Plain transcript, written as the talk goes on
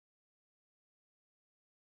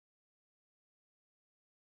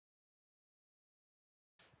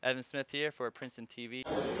Evan Smith here for Princeton TV.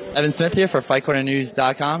 Evan Smith here for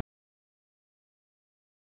FightCornerNews.com.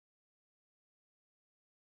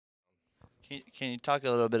 Can you talk a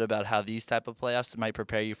little bit about how these type of playoffs might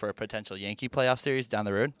prepare you for a potential Yankee playoff series down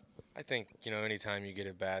the road? I think anytime you get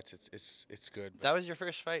at bats, it's good. That was your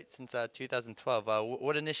first fight since 2012.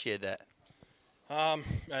 What initiated that? I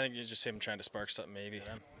think it's just him trying to spark something, maybe.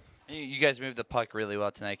 You guys moved the puck really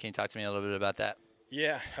well tonight. Can you talk to me a little bit about that?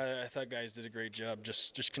 Yeah, I thought guys did a great job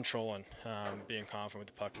just controlling, being confident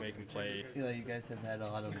with the puck, making play. I feel like you guys have had a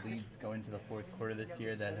lot of leads go into the fourth quarter this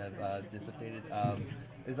year that have dissipated.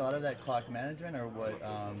 Is a lot of that clock management, or what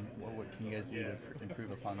can you guys do to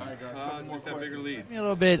improve upon that? Just have bigger leads. A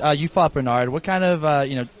little bit. You fought Bernard. What kind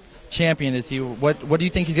of champion is he? What do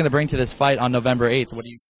you think he's going to bring to this fight on November 8th? What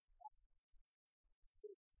do you?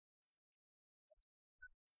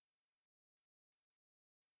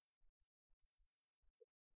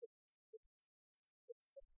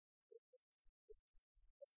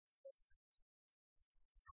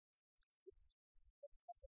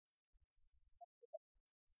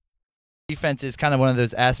 Defense is kind of one of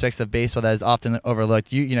those aspects of baseball that is often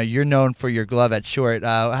overlooked. You're known for your glove at short.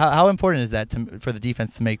 How important is that for the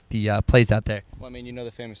defense to make the plays out there? Well, I mean, the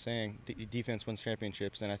famous saying, defense wins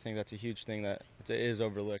championships, and I think that's a huge thing that is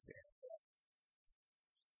overlooked.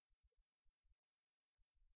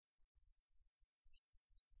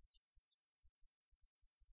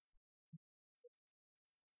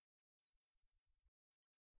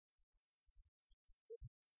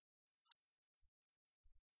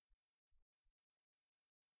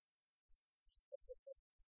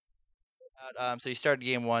 So you started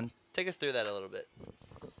game one. Take us through that a little bit.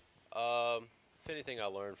 If anything I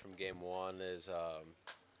learned from game one is, I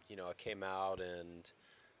came out and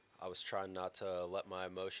I was trying not to let my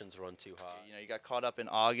emotions run too high. You got caught up in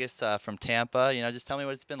August from Tampa. Just tell me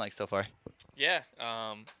what it's been like so far. Yeah,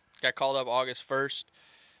 got called up August 1st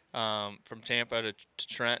from Tampa to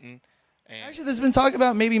Trenton. And Actually, there's been talk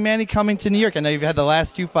about maybe Manny coming to New York. I know you've had the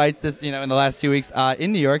last two fights in the last 2 weeks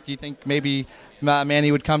in New York. Do you think maybe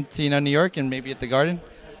Manny would come to New York and maybe at the Garden?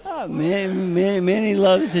 Oh, Manny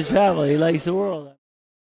loves to travel. He likes the world.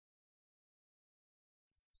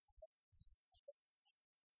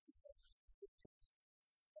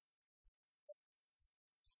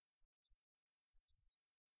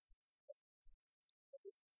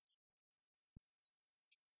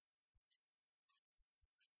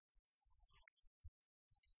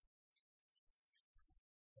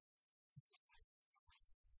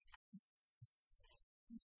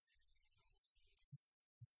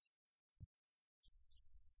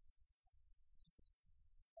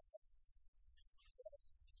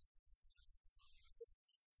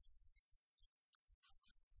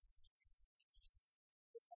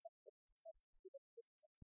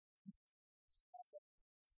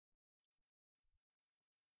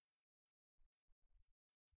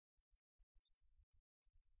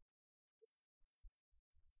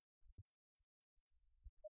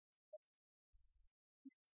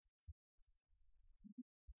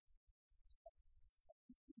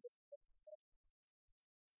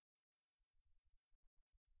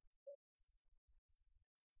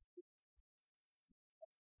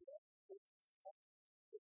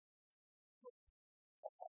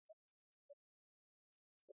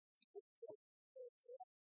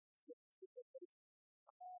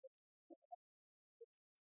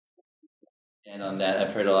 And on that,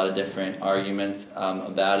 I've heard a lot of different arguments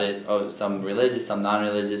about it. Oh, some religious, some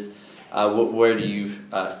non-religious. Where do you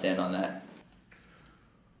stand on that?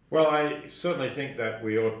 Well, I certainly think that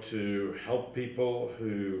we ought to help people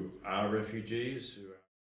who are refugees.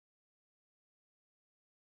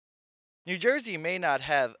 New Jersey may not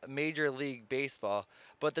have Major League Baseball,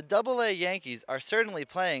 but the Double-A Yankees are certainly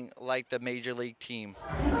playing like the Major League team.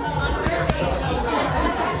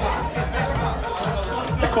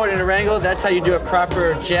 According to Rango, that's how you do a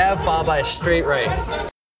proper jab followed by a straight right.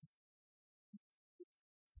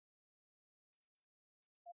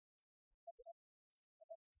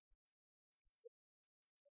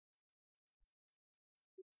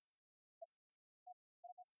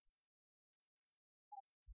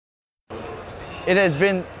 It has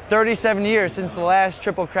been 37 years since the last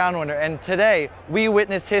Triple Crown winner, and today we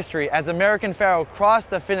witness history as American Pharoah crossed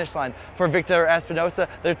the finish line for Victor Espinosa.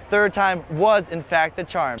 Their third time was, in fact, the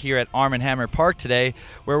charm. Here at Arm & Hammer Park today,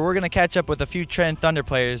 where we're going to catch up with a few Trenton Thunder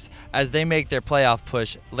players as they make their playoff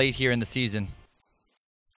push late here in the season.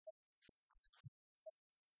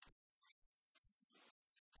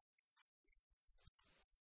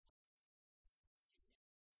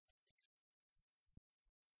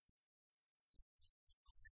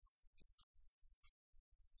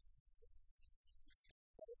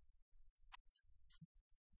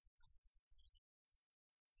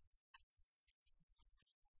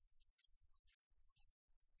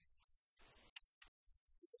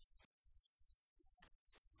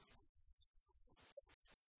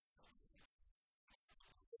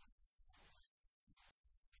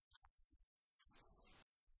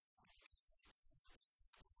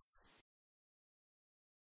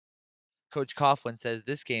 Coach Coughlin says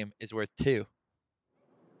this game is worth 2.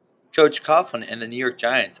 Coach Coughlin and the New York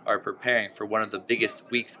Giants are preparing for one of the biggest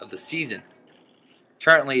weeks of the season.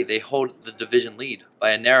 Currently, they hold the division lead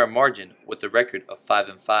by a narrow margin with a record of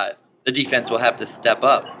 5-5. The defense will have to step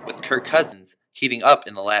up, with Kirk Cousins heating up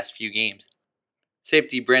in the last few games.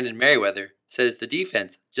 Safety Brandon Merriweather says the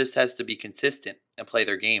defense just has to be consistent and play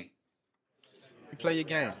their game. You play your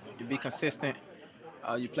game. You be consistent.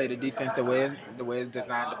 You play the defense the way it's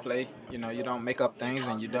designed to play. You know, you don't make up things,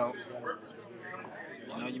 and you don't.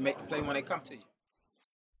 You know, you make the play when they come to you.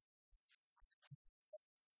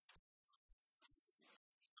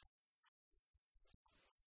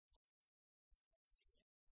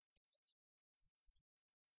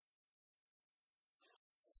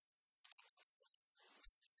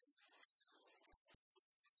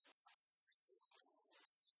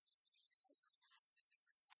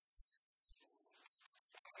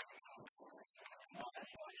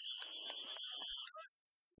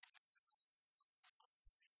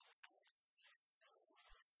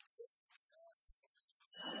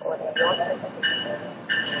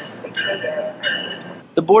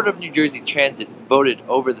 The Board of New Jersey Transit voted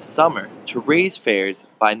over the summer to raise fares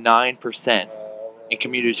by 9%, and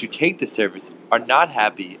commuters who take the service are not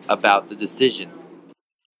happy about the decision.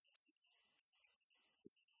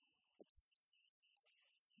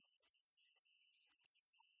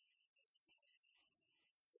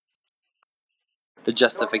 The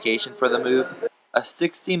justification for the move? A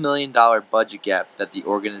 $60 million budget gap that the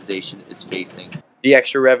organization is facing. The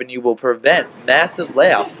extra revenue will prevent massive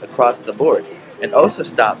layoffs across the board and also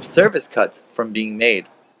stop service cuts from being made.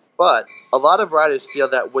 But a lot of riders feel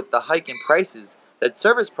that with the hike in prices, that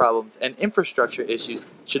service problems and infrastructure issues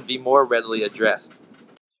should be more readily addressed.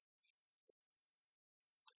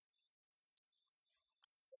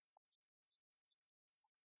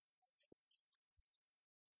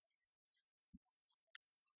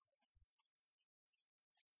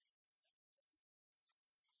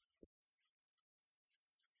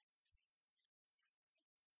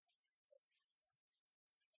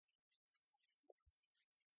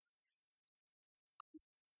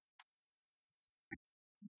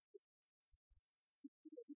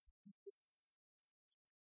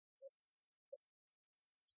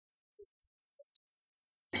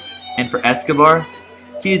 And for Escobar,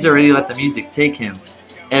 he's already let the music take him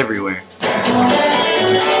everywhere.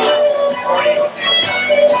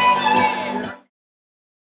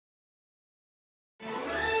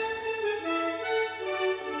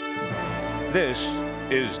 This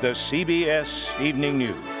is the CBS Evening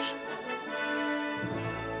News.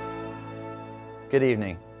 Good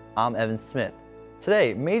evening. I'm Evan Smith.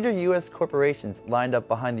 Today, major U.S. corporations lined up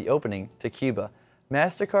behind the opening to Cuba.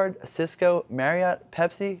 MasterCard, Cisco, Marriott,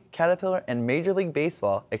 Pepsi, Caterpillar, and Major League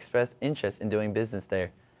Baseball expressed interest in doing business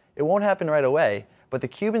there. It won't happen right away, but the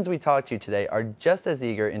Cubans we talked to today are just as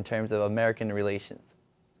eager in terms of American relations.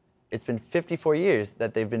 It's been 54 years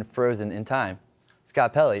that they've been frozen in time.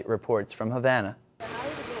 Scott Pelley reports from Havana.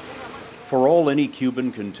 For all any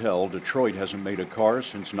Cuban can tell, Detroit hasn't made a car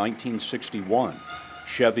since 1961.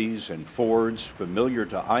 Chevys and Fords, familiar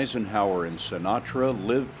to Eisenhower and Sinatra,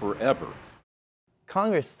 live forever.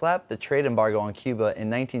 Congress slapped the trade embargo on Cuba in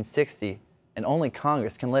 1960, and only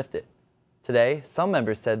Congress can lift it. Today, some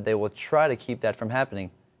members said they will try to keep that from happening.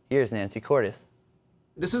 Here's Nancy Cordes.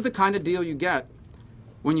 This is the kind of deal you get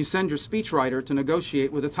when you send your speechwriter to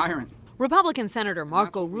negotiate with a tyrant. Republican Senator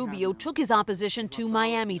Marco Rubio took his opposition to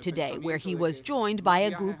Miami today, where he was joined by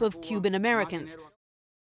a group of Cuban Americans.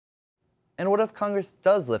 And what if Congress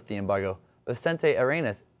does lift the embargo? Vicente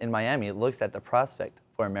Arenas in Miami looks at the prospect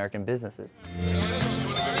for American businesses.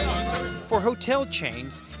 For hotel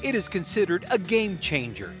chains, it is considered a game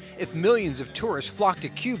changer. If millions of tourists flock to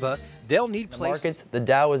Cuba, they'll need places. Markets, the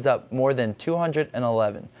Dow is up more than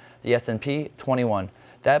 211, the S&P 21.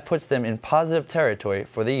 That puts them in positive territory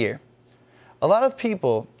for the year. A lot of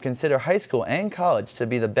people consider high school and college to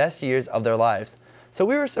be the best years of their lives. So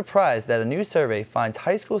we were surprised that a new survey finds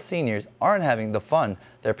high school seniors aren't having the fun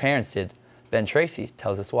their parents did. Ben Tracy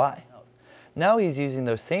tells us why. Now he's using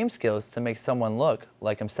those same skills to make someone look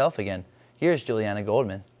like himself again. Here's Juliana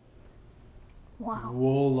Goldman. Wow.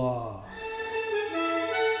 Voila.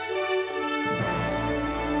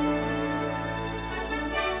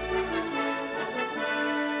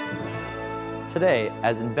 Today,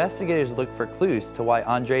 as investigators look for clues to why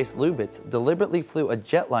Andres Lubitz deliberately flew a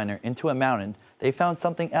jetliner into a mountain, they found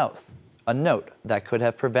something else, a note that could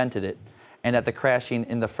have prevented it. And at the crashing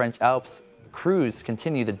in the French Alps, crews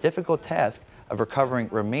continue the difficult task of recovering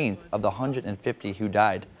remains of the 150 who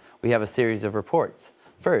died. We have a series of reports.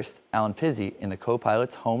 First, Alan Pizzi in the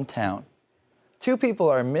co-pilot's hometown. 2 people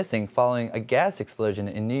are missing following a gas explosion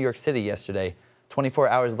in New York City yesterday. 24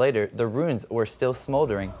 hours later, the ruins were still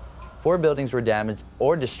smoldering. 4 buildings were damaged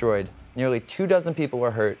or destroyed. Nearly 24 people were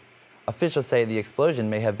hurt. Officials say the explosion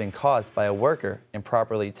may have been caused by a worker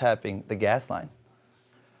improperly tapping the gas line.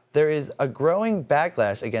 There is a growing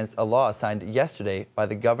backlash against a law signed yesterday by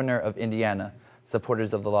the governor of Indiana.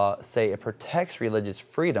 Supporters of the law say it protects religious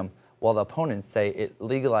freedom, while the opponents say it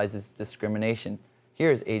legalizes discrimination.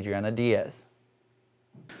 Here's Adriana Diaz.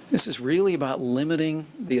 This is really about limiting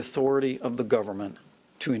the authority of the government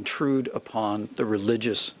to intrude upon the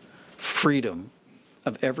religious freedom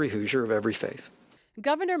of every Hoosier of every faith.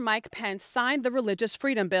 Governor Mike Pence signed the Religious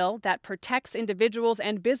Freedom Bill that protects individuals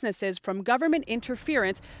and businesses from government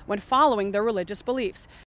interference when following their religious beliefs.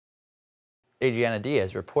 Adriana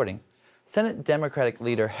Diaz reporting. Senate Democratic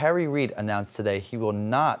leader Harry Reid announced today he will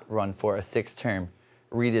not run for a 6th term.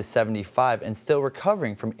 Reid is 75 and still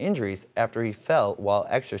recovering from injuries after he fell while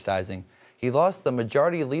exercising. He lost the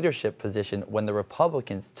majority leadership position when the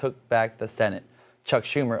Republicans took back the Senate. Chuck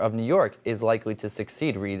Schumer of New York is likely to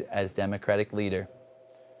succeed Reid as Democratic leader.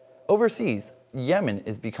 Overseas, Yemen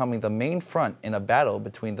is becoming the main front in a battle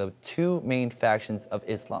between the 2 main factions of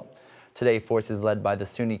Islam. Today, forces led by the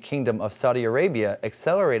Sunni Kingdom of Saudi Arabia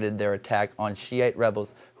accelerated their attack on Shiite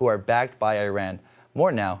rebels who are backed by Iran.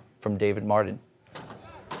 More now from David Martin.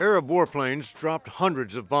 Arab warplanes dropped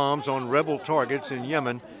hundreds of bombs on rebel targets in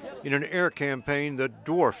Yemen in an air campaign that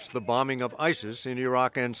dwarfs the bombing of ISIS in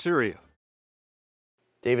Iraq and Syria.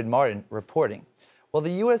 David Martin reporting. While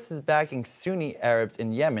the U.S. is backing Sunni Arabs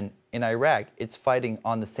in Yemen, in Iraq, it's fighting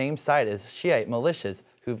on the same side as Shiite militias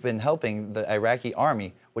who've been helping the Iraqi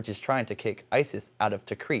army, which is trying to kick ISIS out of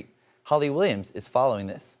Tikrit. Holly Williams is following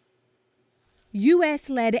this.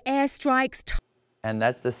 U.S.-led airstrikes. And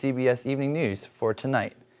that's the CBS Evening News for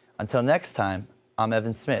tonight. Until next time, I'm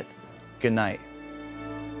Evan Smith. Good night.